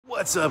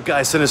What's up,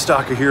 guys?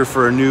 Cinestalker here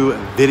for a new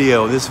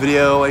video. This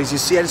video, as you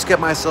see, I just got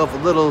myself a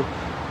little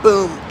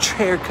boom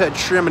haircut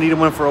trim. I needed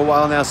one for a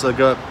while now, so I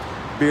got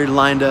beard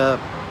lined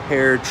up,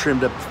 hair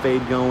trimmed up,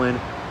 fade going,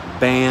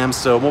 bam.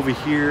 So I'm over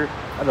here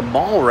at the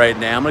mall right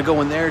now. I'm gonna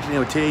go in there.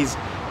 Today's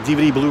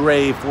DVD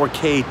Blu-ray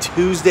 4K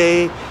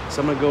Tuesday.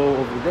 So I'm gonna go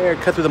over there,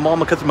 cut through the mall. I'm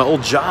gonna cut through my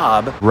old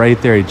job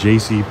right there at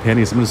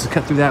JCPenney. So I'm gonna just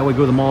cut through that way, go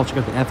to the mall, check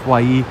out the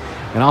FYE,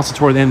 and also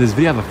toward the end of this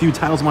video, I have a few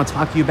titles I want to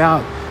talk to you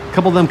about. A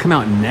couple of them come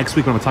out next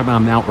week, but I'm gonna talk about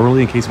them now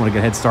early in case you want to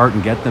get a head start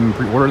and get them and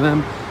pre-order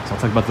them. So I'll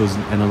talk about those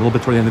in a little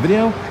bit toward the end of the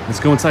video. Let's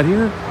go inside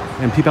here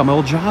and peep out my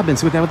old job and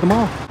see what they have at the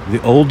mall.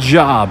 The old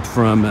job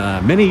from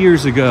many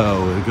years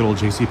ago, the good old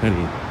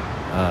JCPenney.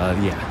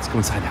 Yeah, let's go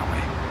inside that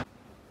way.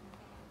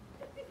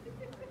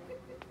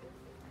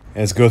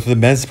 Let's go through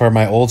the men's part of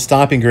my old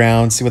stomping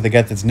ground, see what they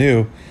got that's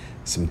new.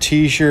 Some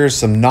t-shirts,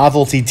 some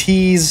novelty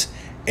tees.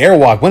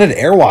 Airwalk. When did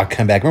Airwalk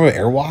come back? Remember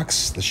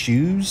Airwalks? The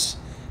shoes?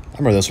 I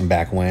remember those from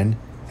back when.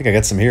 I think I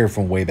got some here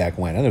from way back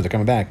when. I know they're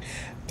coming back.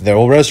 They're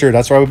old registered.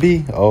 That's where I would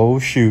be. Oh,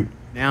 shoot.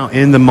 Now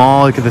in the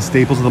mall, look at the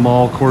staples of the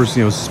mall. Of course,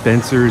 you know,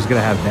 Spencer's got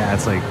to have that.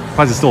 It's like,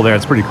 probably still there.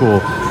 It's pretty cool.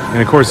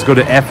 And of course, go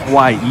to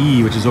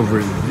FYE, which is over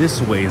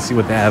this way, and see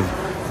what they have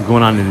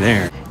going on in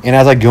there. And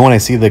as I go and I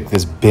see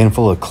this bin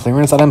full of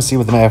clearance items, see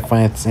what they might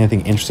find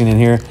anything interesting in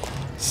here.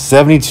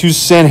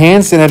 72-cent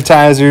hand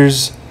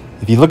sanitizers.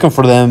 If you're looking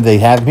for them, they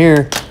have them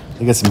here.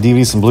 They got some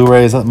DVDs, some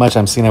Blu-rays. Not much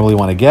I'm seeing I really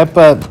want to get,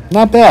 but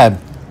not bad.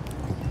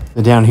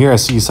 And down here, I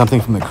see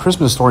something from the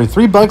Christmas story.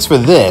 $3 for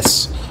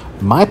this.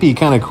 Might be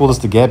kind of cool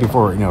just to get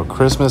before, you know,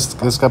 Christmas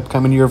this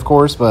upcoming year, of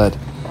course, but I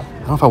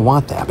don't know if I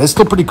want that. But it's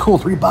still pretty cool.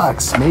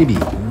 $3,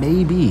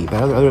 maybe.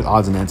 But other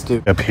odds and ends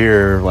too. Up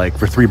here, like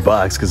for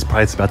 $3, because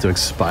probably it's about to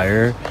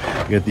expire.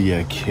 You got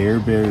the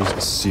Care Bears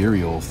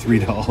cereal,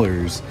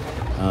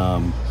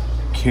 $3.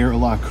 Care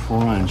La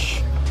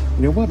Crunch.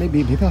 You know what?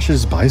 Maybe I should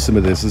just buy some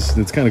of this.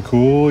 It's kind of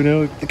cool, you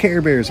know. The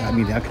Care Bears. I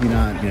mean, how can you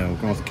not, you know,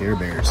 go with the Care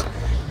Bears?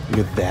 You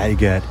get that. You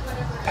get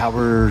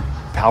Powered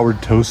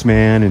Toast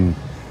Man and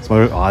some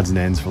other odds and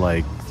ends for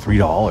like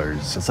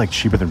 $3. It's like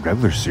cheaper than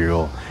regular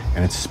cereal,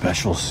 and it's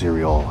special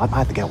cereal. I might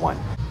have to get one.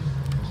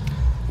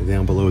 And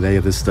down below, they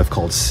have this stuff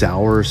called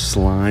sour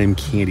slime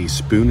candy,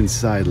 spoon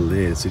inside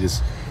lid. So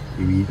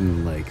you're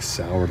eating like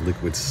sour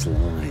liquid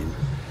slime.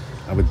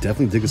 I would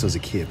definitely dig this as a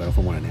kid, but I don't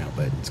know if I want it now.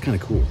 But it's kind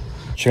of cool.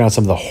 Check out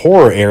some of the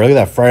horror area. Look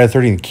at that Friday the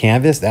 13th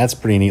canvas. That's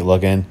pretty neat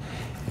looking.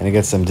 And I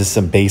got just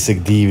some basic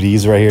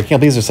DVDs right here. I can't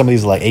believe some of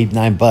these are like $8,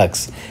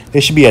 $9. They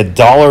should be $1,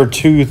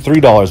 $2,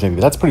 $3 maybe.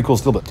 But that's pretty cool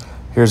still. But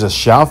here's a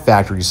Shout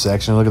Factory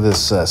section. Look at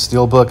this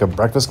Steelbook of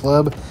Breakfast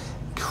Club.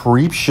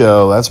 Creep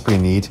Show. That's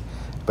pretty neat.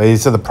 But he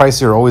said the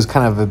prices are always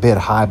kind of a bit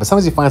high. But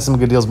sometimes you find some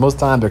good deals. Most of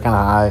the time they're kind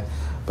of high.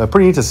 But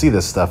pretty neat to see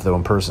this stuff though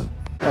in person.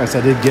 All right, so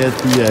I did get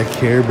the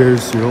Care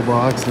Bears cereal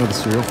box. You know, the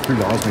cereal for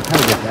 $3. I kind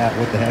of get that.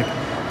 What the heck?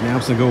 Now I'm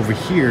just going to go over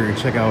here and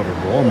check out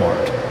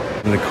Walmart.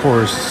 And of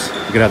course,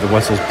 you could have the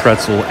Wetzel's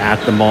Pretzel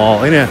at the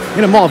mall. In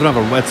a mall, if you don't have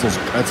a Wetzel's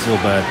Pretzel,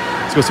 but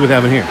let's go see what they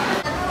have in here.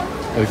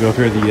 I go up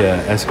here, the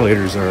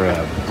escalators are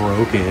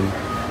broken.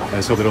 I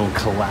just hope they don't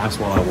collapse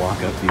while I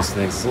walk up these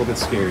things. It's a little bit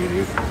scary,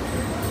 dude.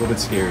 A little bit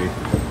scary.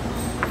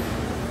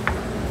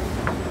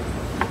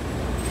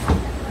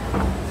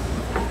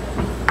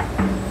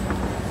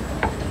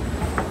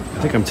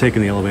 I think I'm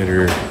taking the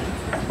elevator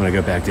when I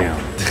go back down.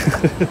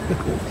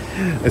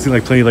 I've seen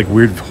like plenty of like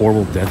weird,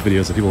 horrible death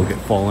videos of people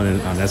falling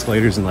on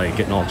escalators and like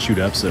getting all chewed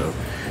up. So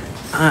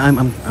I'm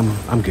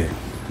good.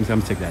 I'm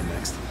gonna take that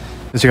next.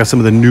 Let's check out some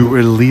of the new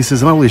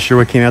releases. I'm not really sure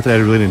what came out that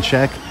I really didn't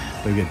check.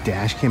 But we got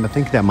dash cam. I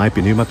think that might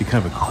be new. It might be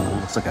kind of a cool.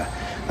 It's like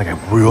a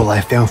real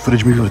life found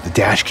footage movie with the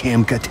dash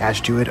cam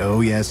attached to it. Oh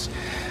yes,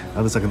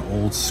 that looks like an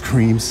old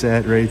Scream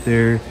set right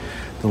there.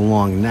 The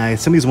Long Night.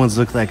 Some of these ones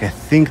look like I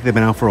think they've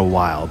been out for a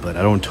while, but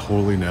I don't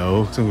totally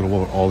know. So I'm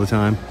gonna all the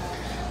time.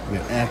 We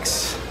got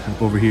X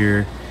up over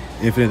here.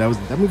 Infinite.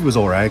 That movie was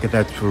alright. I got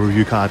that for a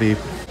review copy.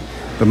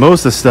 But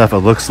most of the stuff it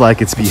looks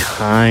like it's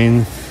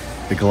behind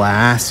the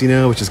glass, you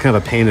know, which is kind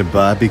of a pain in the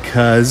butt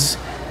because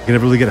you can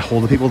never really get a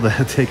hold of people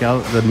to take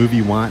out the movie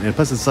you want. And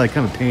plus it's like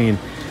kind of a pain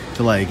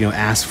to like, you know,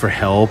 ask for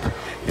help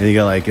and you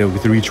gotta like go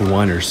through each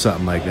one or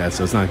something like that.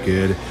 So it's not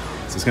good.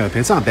 So it's kind of a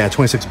pain. It's not bad.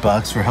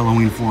 $26 for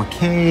Halloween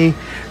 4K.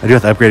 I do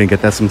have to upgrade and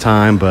get that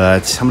sometime,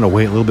 but I'm gonna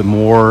wait a little bit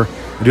more.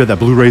 I do have that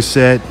Blu-ray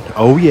set.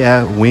 Oh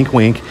yeah, wink,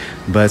 wink.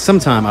 But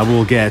sometime I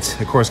will get,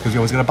 of course, because you're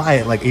always gonna buy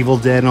it, like Evil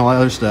Dead and all that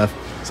other stuff.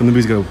 Some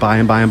movies gonna buy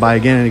and buy and buy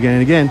again and again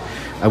and again.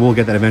 I will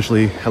get that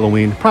eventually.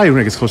 Halloween, probably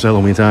when it gets close to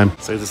Halloween time.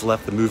 So I just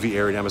left the movie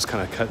area. I'm just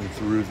kind of cutting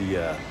through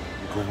the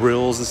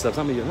grills and stuff.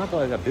 Not that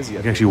I got busy.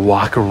 I can actually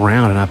walk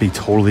around and not be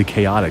totally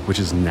chaotic, which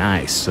is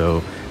nice.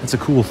 So that's a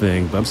cool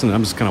thing. But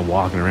I'm just kind of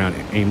walking around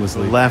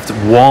aimlessly. Left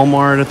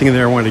Walmart. Nothing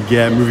there I wanted to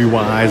get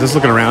movie-wise. Just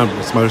looking around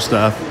for some other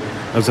stuff.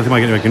 I was thinking I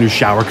might get like a new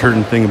shower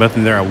curtain thing, but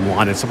nothing there I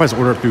wanted. So I probably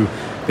order it through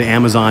the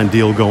Amazon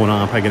deal going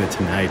on. Probably get it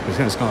tonight. But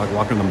it's kind of like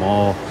walking in the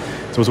mall.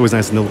 So it's always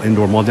nice in the little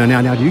indoor mall.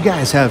 Now, do you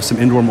guys have some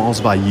indoor malls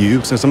by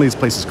you? So some of these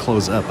places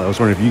close up. I was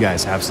wondering if you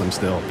guys have some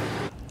still.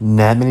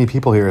 Not many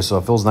people here, so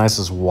it feels nice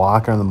to just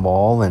walk around the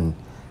mall and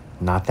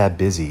not that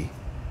busy.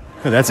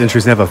 That's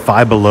interesting. They have a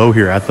Five Below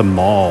here at the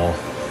mall.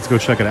 Let's go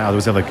check it out. They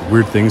always have like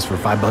weird things for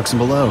 $5 and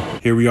below.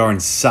 Here we are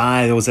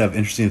inside. They always have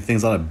interesting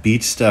things. A lot of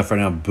beach stuff right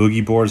now.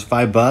 Boogie boards,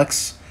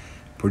 $5.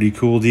 Pretty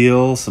cool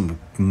deal. Some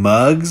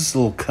mugs,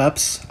 little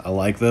cups. I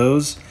like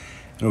those.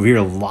 And over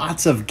here,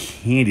 lots of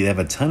candy. They have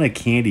a ton of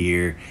candy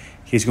here.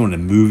 In case you're going to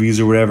movies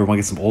or whatever, want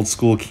to get some old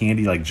school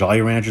candy like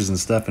Jolly Ranchers and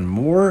stuff and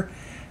more.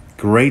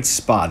 Great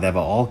spot. They have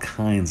all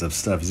kinds of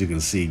stuff, as you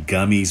can see.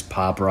 Gummies,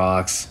 Pop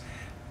Rocks.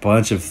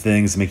 Bunch of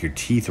things to make your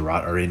teeth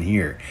rot are in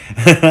here.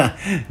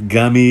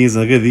 Gummies,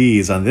 look at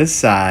these. On this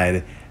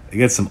side, they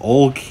got some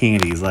old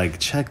candies. Like,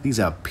 check these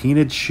out.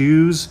 Peanut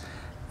chews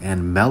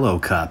and Mellow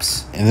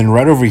cups. And then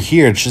right over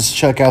here, just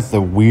check out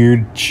the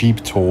weird,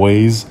 cheap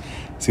toys.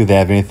 See if they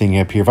have anything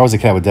up here. If I was a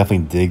kid, I would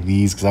definitely dig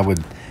these because I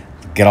would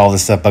get all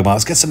this stuff. But Mom,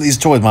 let's get some of these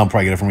toys. Mom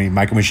probably get it for me.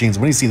 Micro Machines.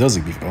 When do you see those?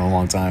 It'd be a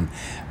long time.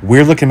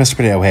 Weird looking Mr.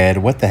 Potato Head.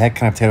 What the heck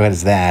kind of potato head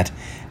is that?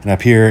 And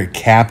up here,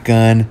 Cap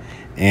Gun.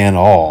 And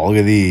look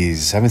at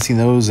these. Haven't seen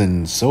those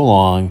in so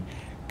long.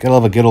 Gotta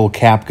love a good old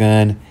Cap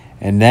Gun.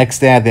 And next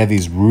to that, they have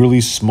these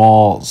really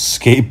small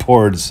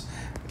skateboards.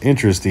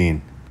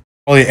 Interesting.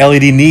 All the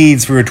LED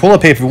needs for your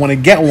toilet paper. If you want to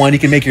get one, you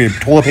can make your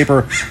toilet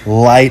paper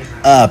light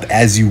up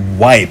as you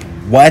wipe.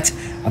 What?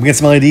 I'm getting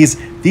some LEDs.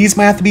 These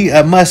might have to be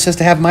a must just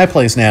to have in my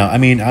place now. I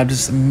mean, I'm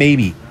just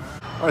maybe.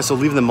 All right, so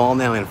leaving the mall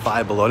now in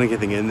Five Below. I didn't get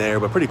anything in there,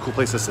 but pretty cool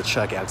places to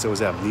check out. So always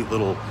have neat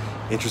little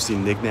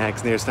interesting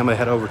knickknacks there. So I'm gonna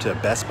head over to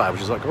Best Buy,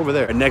 which is like over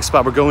there. Our next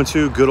spot we're going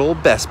to, good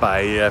old Best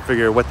Buy. I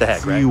figure what the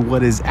heck, right? See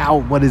what is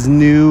out, what is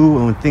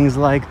new, and things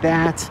like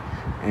that.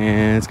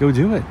 And let's go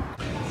do it.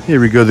 Here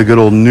we go, the good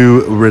old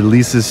new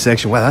releases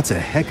section. Wow, that's a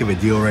heck of a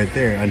deal right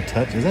there.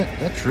 Untouched, is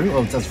that true?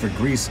 Oh, that's for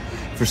Grease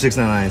for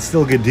 $6.99.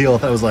 Still a good deal. I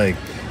thought it was like,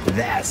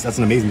 that's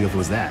an amazing deal if it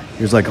was that.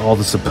 Here's like all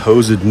the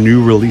supposed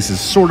new releases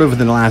sort of in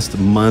the last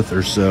month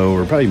or so,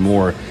 or probably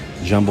more,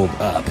 jumbled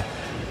up.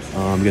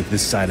 We got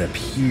this side up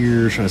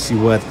here, trying to see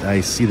what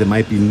I see that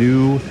might be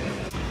new.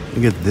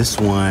 We got this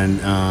one.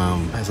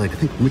 It's like, I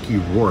think Mickey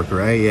Rourke,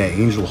 right? Yeah,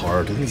 Angel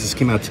Heart. I think this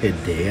came out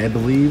today, I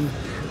believe.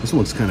 This one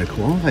looks kind of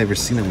cool. I don't know if I've ever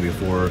seen that one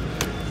before.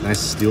 Nice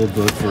steel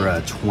book for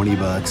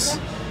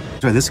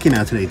 $20. Sorry, this came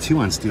out today too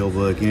on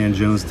Steelbook. Indiana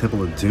Jones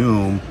Temple of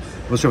Doom.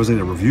 I was sure I was in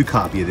a review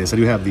copy of this. I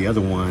do have the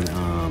other one,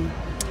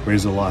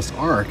 Raiders of the Lost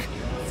Ark,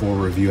 for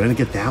review. I didn't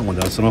get that one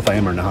though, so I don't know if I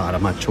am or not.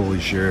 I'm not totally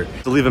sure.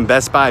 So leaving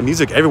Best Buy,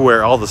 music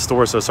everywhere, all the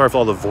stores. So sorry for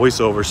all the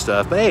voiceover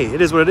stuff, but hey,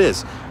 it is what it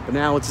is. But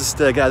now let's just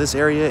get out of this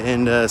area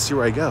and see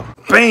where I go.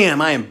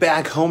 Bam! I am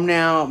back home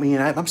now. I mean,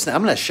 I'm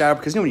gonna shower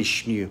because you know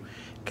when you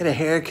get a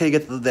haircut, you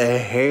get the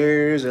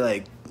hairs are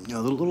like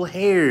little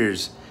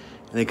hairs.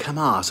 And they come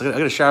off, so I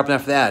gotta shower up, and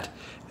after that,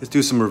 let's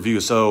do some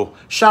reviews. So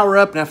shower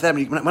up, and after that,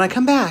 when I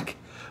come back,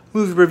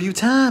 movie review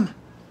time.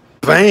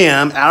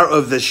 Bam! Out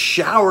of the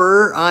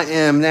shower, I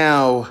am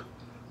now.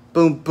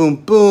 Boom, boom,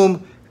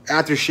 boom.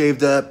 After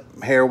shaved up,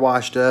 hair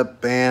washed up.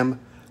 Bam!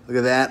 Look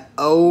at that.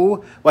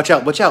 Oh, watch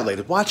out,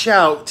 ladies. Watch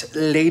out,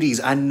 ladies.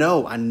 I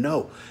know. I'm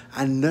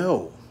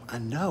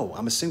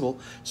a single,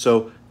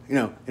 so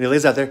any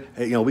ladies out there,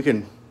 we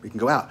can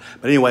go out.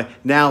 But anyway,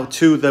 now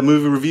to the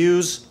movie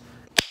reviews.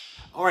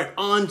 All right,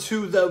 on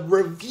to the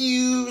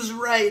reviews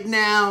right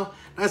now.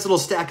 Nice little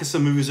stack of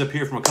some movies up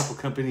here from a couple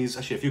companies.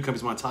 Actually, a few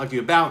companies I want to talk to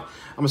you about.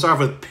 I'm going to start off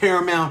with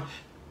Paramount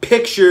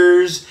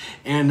Pictures.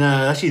 And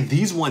actually,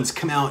 these ones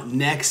come out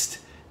next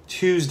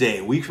Tuesday,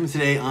 a week from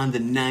today on the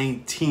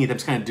 19th. I'm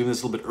just kind of doing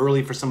this a little bit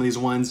early for some of these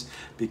ones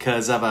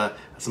because I have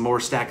some more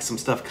stack of some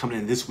stuff coming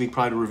in this week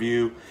probably to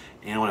review.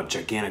 And I want a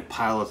gigantic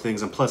pile of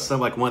things. And plus,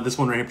 like this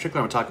one right here in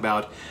particular, I'm going to talk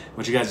about. I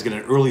want you guys to get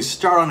an early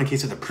start on in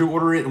case you have to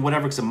pre-order it and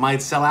whatever, because it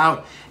might sell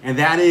out. And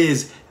that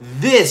is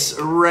this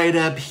right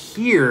up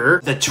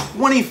here. The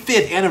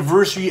 25th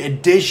anniversary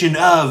edition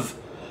of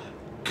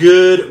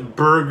Good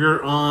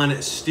Burger on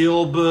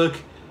Steelbook.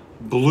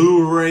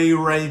 Blu-ray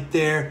right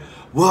there.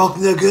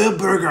 Welcome to Good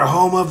Burger,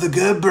 home of the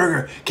Good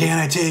Burger. Can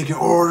I take your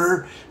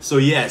order? So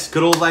yes,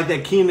 good old like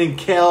that Keenan and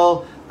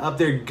Kel up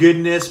their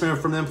goodness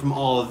from them from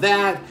all of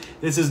that.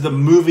 This is the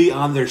movie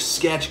on their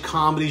sketch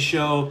comedy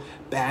show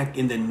back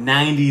in the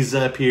 90s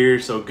up here.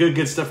 So good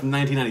stuff from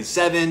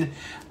 1997.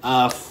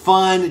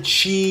 Fun,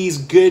 cheese,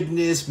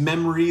 goodness,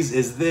 memories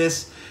is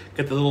this.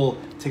 Got the little,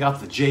 take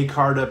off the J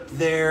card up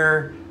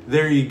there.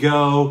 There you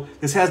go.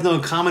 This has no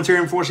commentary,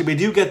 unfortunately,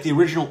 but you do get the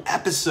original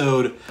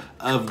episode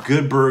of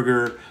Good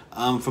Burger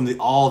from the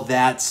All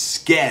That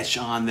sketch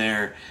on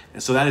there.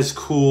 And so that is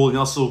cool. You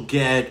also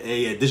get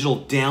a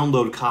digital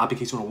download copy in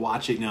case you want to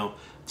watch it,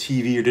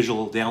 TV or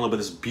digital download, but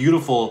this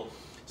beautiful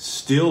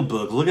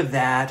steelbook. Look at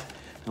that.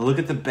 And look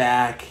at the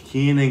back.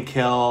 Keenan and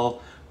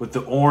Kel with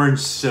the orange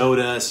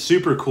soda.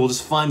 Super cool.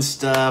 Just fun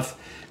stuff.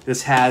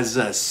 This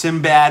has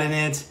Sinbad in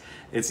it.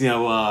 It's,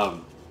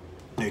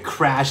 it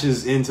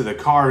crashes into the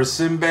car.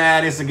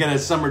 Sinbad has to get a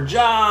summer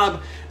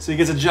job. So he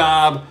gets a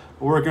job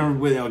working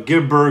with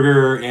Good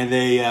Burger, and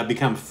they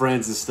become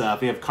friends and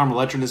stuff. We have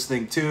Carmeletta in this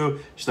thing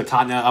too. She's like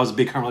hot now. I was a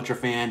big Carmeletta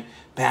fan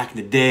back in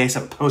the day. I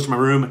have a poster in my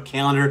room, a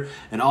calendar,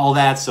 and all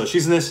that. So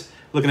she's in this.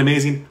 looking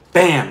amazing.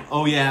 Bam!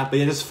 Oh yeah, but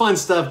yeah, just fun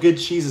stuff. Good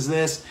cheese is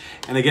this,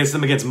 and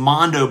against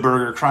Mondo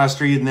Burger across the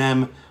street, and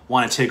them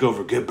want to take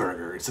over Good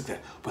Burger. It's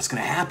like, what's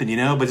gonna happen, you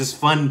know? But just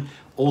fun,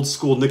 old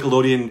school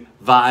Nickelodeon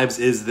vibes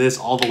is this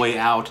all the way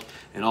out,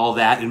 and all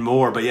that and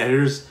more. But yeah,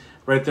 here's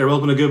right there.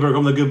 Welcome to Good Burger.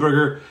 Welcome to Good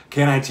Burger.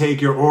 Can I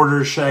take your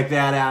order? Check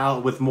that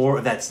out with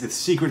more. That's the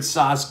secret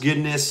sauce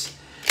goodness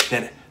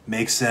that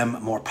makes them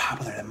more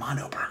popular than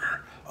Mondo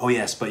Burger. Oh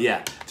yes, but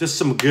yeah, just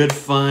some good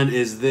fun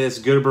is this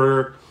Good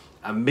Burger.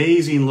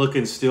 Amazing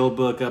looking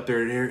steelbook up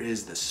there. There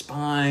is the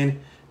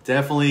spine.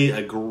 Definitely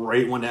a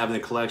great one to have in the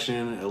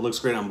collection. It looks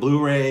great on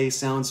Blu-ray.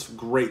 Sounds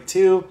great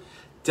too.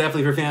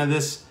 Definitely if you're a fan of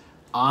this,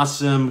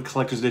 awesome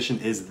collector's edition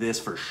is this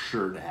for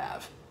sure to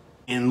have.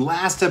 And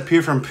last up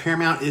here from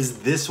Paramount is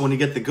this one. You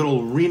get the good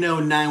old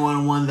Reno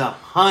 911, The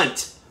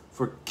Hunt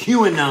for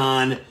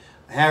QAnon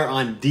here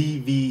on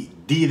DVD.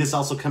 This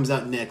also comes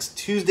out next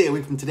Tuesday, a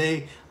week from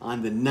today,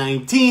 on the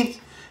 19th.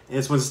 And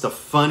this one's just a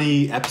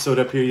funny episode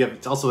up here.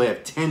 They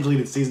have 10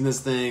 deleted scenes in this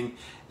thing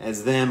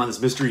as them on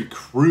this mystery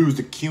cruise,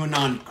 the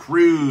QAnon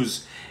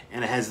cruise.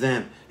 And it has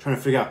them trying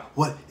to figure out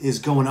what is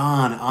going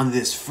on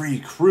this free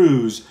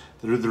cruise.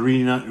 The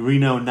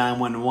Reno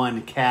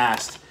 911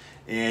 cast.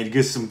 And you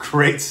get some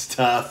great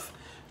stuff.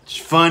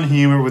 Fun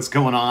humor, what's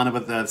going on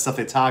with the stuff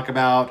they talk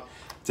about.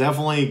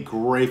 Definitely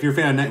great. If you're a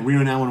fan of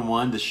Reno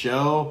 911, the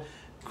show,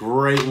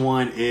 great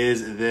one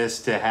is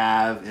this to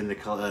have in the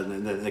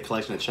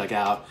collection to check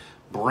out.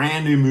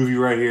 Brand new movie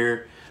right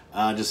here.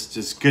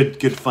 Just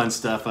good fun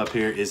stuff up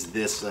here is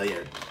this. Yeah,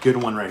 good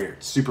one right here.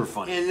 Super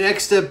fun. And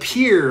next up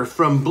here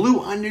from Blue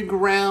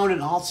Underground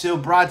and also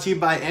brought to you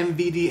by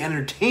MVD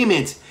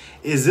Entertainment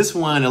is this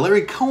one, a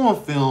Larry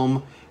Cohen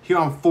film here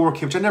on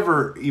 4K, which I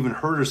never even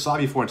heard or saw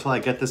before until I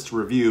get this to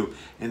review,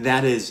 and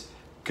that is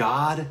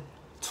God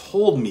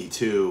Told Me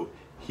To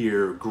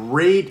here.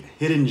 Great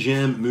hidden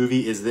gem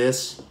movie is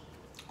this.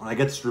 When I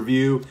get this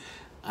review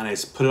and I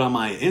put it on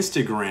my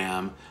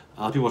Instagram,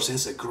 people are saying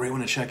it's a great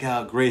one to check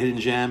out, great hidden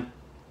gem.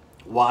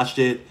 Watched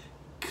it,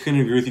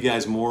 couldn't agree with you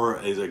guys more.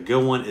 Is a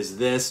good one is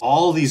this.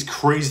 All these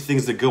crazy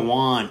things that go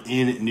on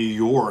in New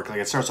York. Like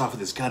it starts off with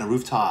this guy on a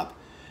rooftop,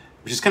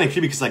 which is kind of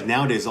creepy because like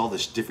nowadays all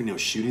this different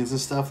shootings and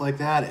stuff like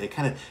that. It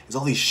kind of is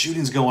all these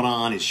shootings going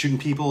on. He's shooting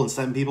people and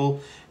stabbing people,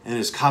 and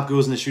this cop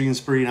goes in the shooting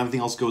spree, and everything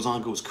else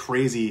goes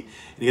crazy.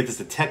 And you get this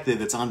detective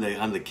that's on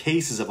the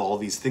cases of all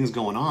these things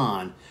going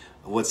on,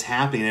 what's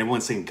happening. And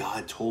everyone's saying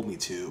God told me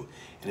to,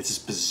 and it's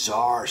just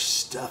bizarre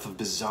stuff of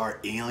bizarre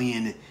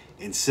alien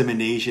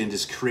insemination,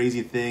 just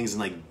crazy things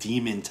and like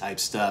demon type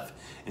stuff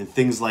and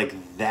things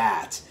like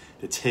that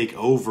to take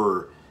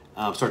over,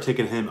 start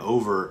taking him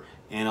over.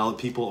 And all the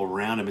people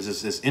around him.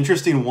 Is this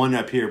interesting one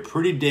up here.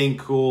 Pretty dang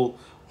cool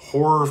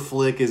horror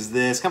flick is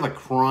this. Kind of a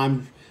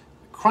crime,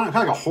 kind of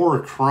like a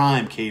horror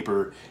crime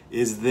caper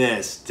is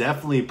this.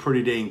 Definitely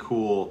pretty dang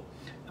cool.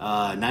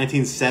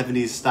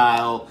 1970s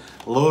style.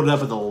 Loaded up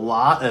with a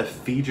lot of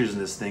features in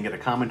this thing. Got a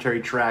commentary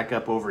track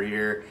up over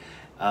here.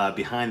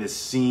 Behind the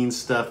scenes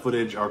stuff,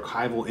 footage,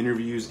 archival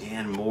interviews,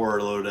 and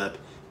more loaded up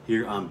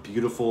here on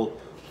beautiful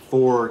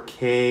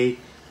 4K.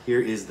 Here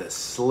is the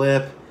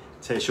slip.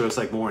 To show us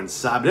like more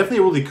inside, but definitely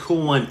a really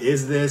cool one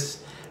is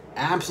this.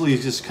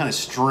 Absolutely just kind of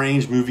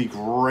strange movie,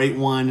 great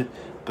one.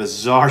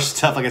 Bizarre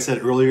stuff, like I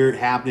said earlier,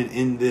 happening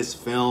in this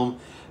film.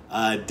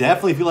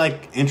 Definitely if you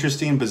like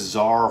interesting,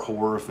 bizarre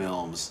horror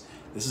films,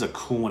 this is a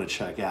cool one to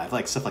check out. If you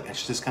like stuff like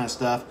Exorcist kind of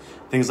stuff,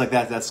 things like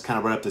that, that's kind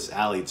of right up this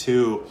alley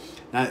too.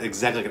 Not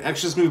exactly like an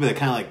Exorcist movie, but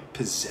kind of like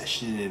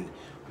possession and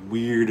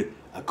weird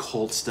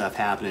occult stuff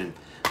happening.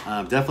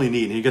 Definitely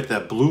neat. And you get the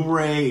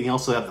Blu-ray, and you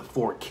also have the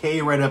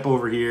 4K right up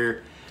over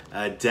here.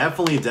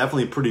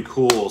 Definitely pretty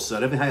cool.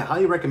 So I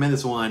highly recommend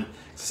this one.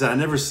 As I said, I've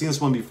never seen this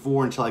one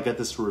before until I got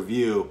this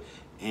review.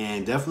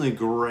 And definitely a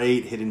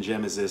great hidden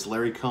gem is this.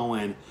 Larry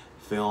Cohen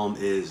film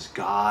is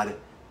God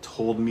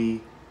Told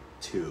Me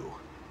To.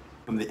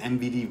 From the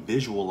MVD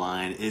visual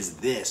line is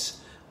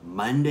this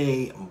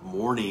Monday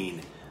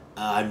Morning.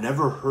 I've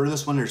never heard of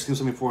this one or seen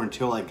this one before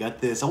until I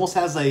got this. Almost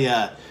has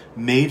a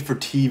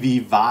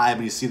made-for-TV vibe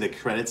when you see the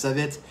credits of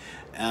it.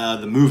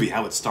 The movie,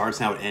 how it starts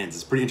and how it ends.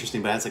 It's pretty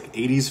interesting, but it's like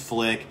 80s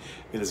flick.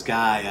 With this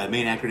guy,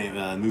 main actor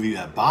named movie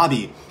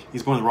Bobby.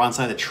 He's going on the wrong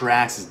side of the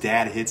tracks. His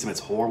dad hits him. It's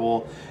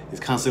horrible.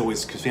 He's constantly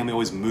his family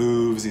always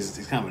moves.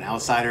 He's kind of an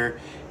outsider.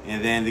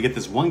 And then they get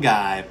this one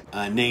guy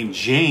named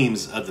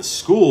James of the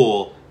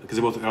school, because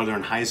they're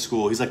in high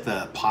school. He's like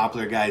the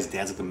popular guy. His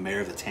dad's like the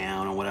mayor of the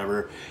town or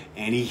whatever,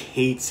 and he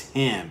hates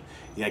him.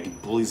 He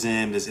like bullies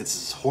him. It's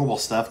this horrible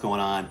stuff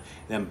going on. And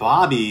then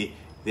Bobby,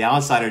 the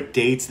outsider,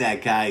 dates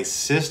that guy's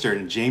sister,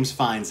 and James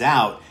finds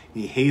out,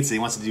 and he hates it. He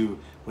wants to do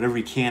whatever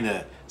he can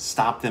to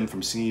stop them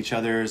from seeing each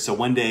other. So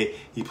one day,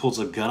 he pulls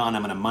a gun on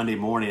him on a Monday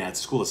morning at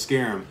school to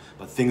scare him,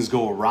 but things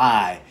go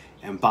awry,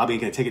 and Bobby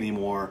ain't gonna take it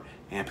anymore,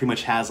 and pretty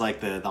much has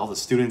like all the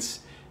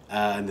students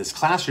in this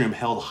classroom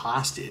held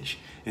hostage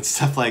and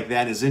stuff like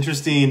that. Is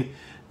interesting.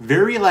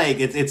 Very like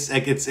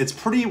it's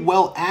pretty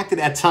well acted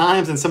at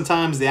times, and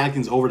sometimes the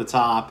acting's over the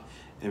top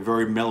and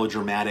very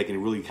melodramatic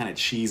and really kind of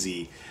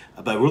cheesy.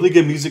 But really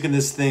good music in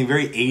this thing,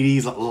 very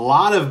 80s. A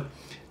lot of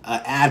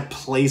ad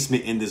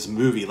placement in this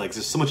movie. Like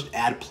there's so much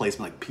ad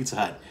placement, like Pizza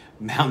Hut,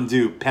 Mountain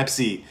Dew,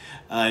 Pepsi,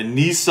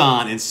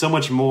 Nissan, and so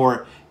much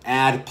more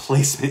ad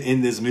placement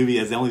in this movie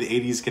as only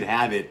the 80s could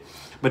have it.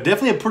 But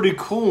definitely a pretty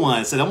cool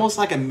one. It's almost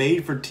like a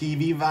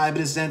made-for-TV vibe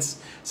in a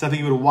sense. Something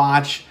you would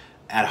watch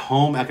at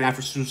home, like an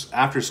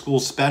after-school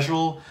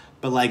special,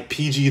 but like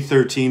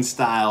PG-13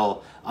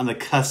 style on the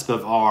cusp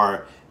of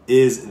R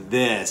is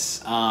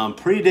this.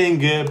 Pretty dang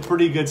good,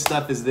 pretty good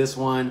stuff is this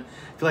one.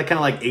 I feel like kind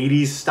of like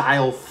 80s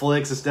style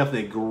flicks. It's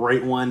definitely a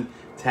great one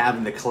to have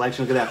in the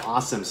collection. Look at that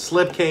awesome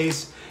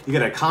slipcase. You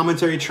got a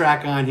commentary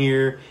track on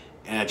here,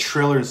 and a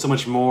trailer, and so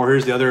much more.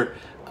 Here's the other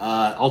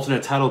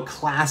alternate title,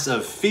 Class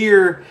of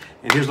Fear,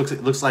 and here's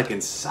looks like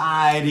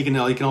inside. You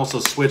can also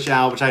switch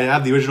out, which I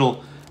have the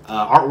original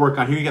artwork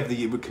on here. You got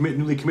the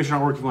newly commissioned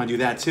artwork if you want to do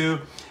that too,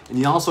 and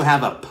you also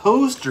have a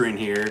poster in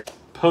here.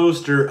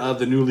 Poster of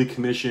the newly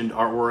commissioned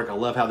artwork. I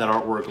love how that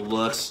artwork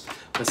looks.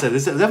 Like I said,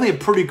 this is definitely a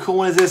pretty cool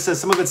one. As this says,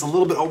 some of it's a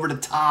little bit over the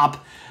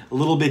top, a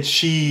little bit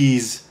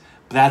cheese,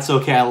 but that's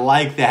okay. I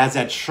like that. It has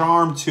that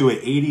charm to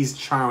it, 80s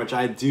charm, which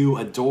I do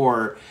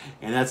adore,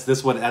 and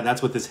that's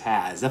what this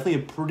has.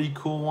 Definitely a pretty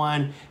cool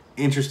one.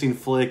 Interesting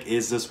flick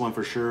is this one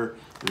for sure.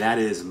 That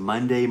is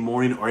Monday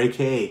Morning, or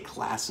AKA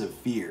Class of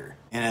Fear.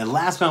 And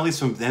last but not least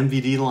from the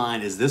MVD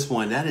line is this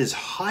one. That is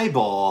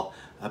Highball.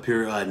 Up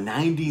here,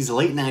 90s,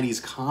 late 90s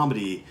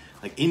comedy,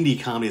 like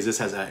indie comedy. This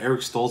has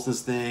Eric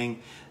Stoltz's thing,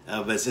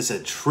 but it's just a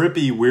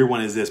trippy, weird one.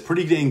 Is this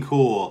pretty dang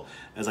cool?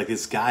 It's like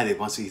this guy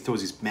that he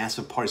throws these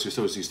massive parties. So he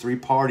throws these 3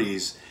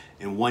 parties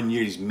in 1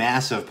 year. These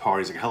massive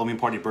parties, like a Halloween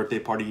party, birthday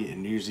party,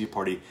 and New Year's Eve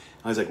party.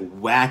 And there's like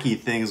wacky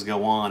things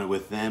go on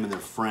with them and their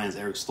friends.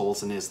 Eric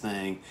Stoltz and his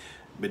thing,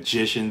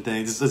 magician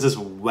thing. This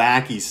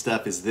wacky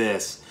stuff. Is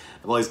this?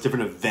 All these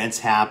different events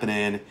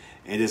happening.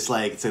 And it's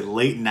like, it's a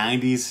late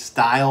 90s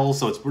style,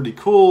 so it's pretty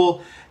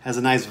cool. Has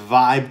a nice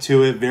vibe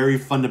to it. Very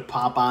fun to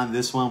pop on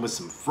this one with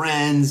some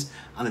friends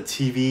on the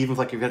TV. Even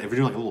if you're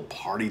doing like a little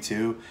party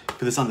too,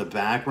 put this on the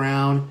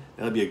background.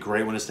 That'd be a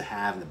great one just to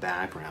have in the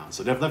background.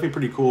 So definitely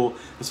pretty cool.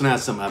 This one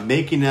has some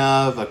making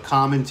of, a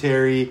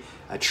commentary,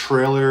 a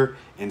trailer,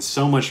 and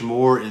so much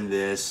more in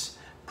this.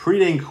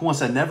 Pretty dang cool.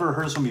 I never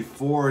heard this one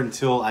before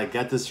until I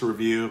got this to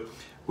review.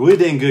 Really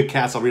dang good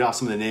cast. I'll read off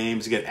some of the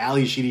names. You got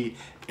Ali Sheedy,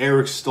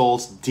 Eric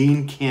Stoltz,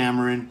 Dean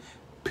Cameron,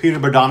 Peter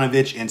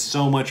Bogdanovich, and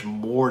so much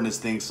more in this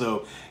thing.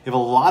 So you have a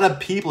lot of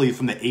people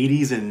from the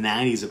 80s and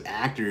 90s of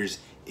actors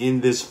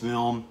in this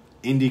film.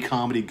 Indie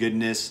comedy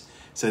goodness.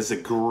 So it's a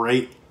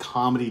great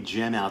comedy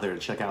gem out there to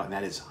check out, and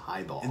that is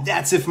Highball. And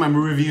that's it for my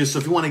movie review. So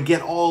if you want to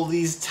get all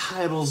these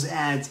titles,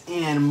 ads,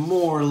 and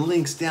more,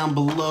 links down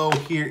below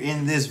here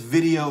in this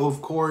video,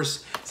 of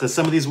course. So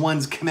some of these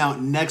ones come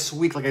out next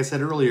week, like I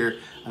said earlier,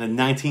 on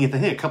the 19th. I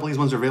think a couple of these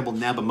ones are available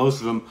now, but most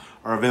of them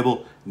are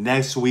available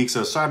next week.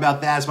 So sorry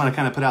about that. I just want to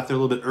kind of put out there a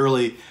little bit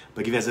early,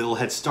 but give you guys a little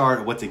head start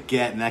of what to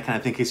get and that kind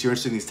of thing in case you're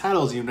interested in these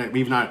titles. You're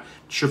even not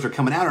sure if they're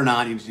coming out or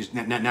not.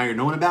 Now you're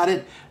knowing about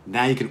it.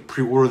 Now you can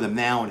pre-order them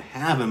now and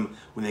have them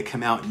when they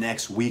come out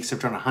next week. So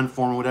if you're trying to hunt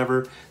for them or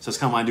whatever. So it's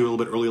kind of want to do a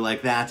little bit early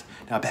like that.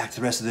 Now back to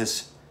the rest of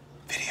this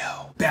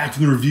video. Back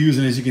from the reviews,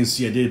 and as you can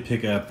see, I did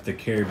pick up the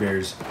Care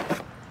Bears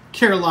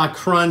Care Lock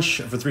Crunch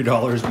for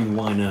 $3. I mean,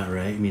 why not,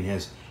 right? I mean, it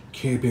has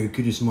Care Bear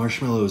goodness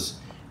marshmallows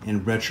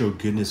and retro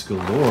goodness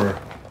galore.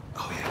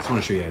 Oh yeah, I just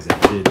want to show you guys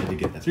that. I did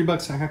get that.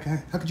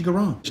 $3, how could you go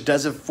wrong? Which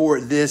does it for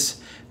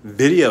this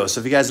video. So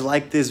if you guys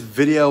like this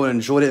video and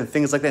enjoyed it and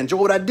things like that, enjoy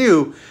what I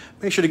do,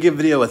 make sure to give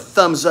the video a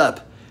thumbs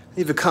up.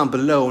 Leave a comment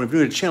below, and if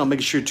you're new to the channel,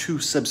 make sure to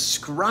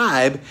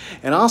subscribe.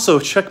 And also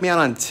check me out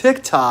on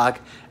TikTok.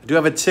 I do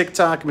have a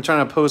TikTok. I've been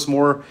trying to post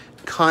more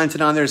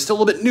content on there. It's still a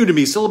little bit new to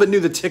me, still a little bit new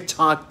to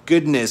TikTok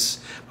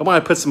goodness. I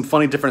want to put some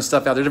funny different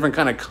stuff out there. Different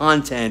kind of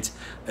content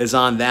is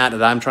on that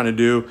I'm trying to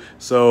do.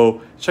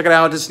 So check it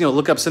out. Just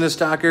look up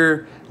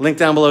Cinestalker. Link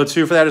down below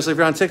too for that. Just if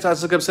you're on TikTok,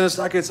 just look up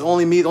Cinestalker. It's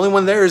only me. The only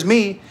one there is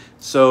me.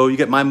 So you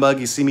get my mug.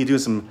 You see me doing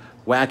some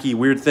wacky,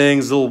 weird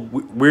things, little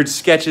weird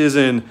sketches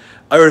and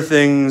other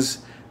things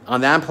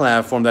on that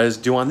platform that I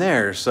just do on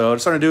there. So I'm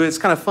starting to do it. It's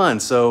kind of fun.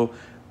 So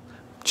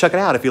check it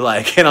out if you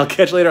like. And I'll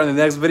catch you later on the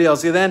next video. I'll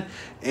see you then.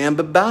 And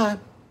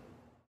bye-bye.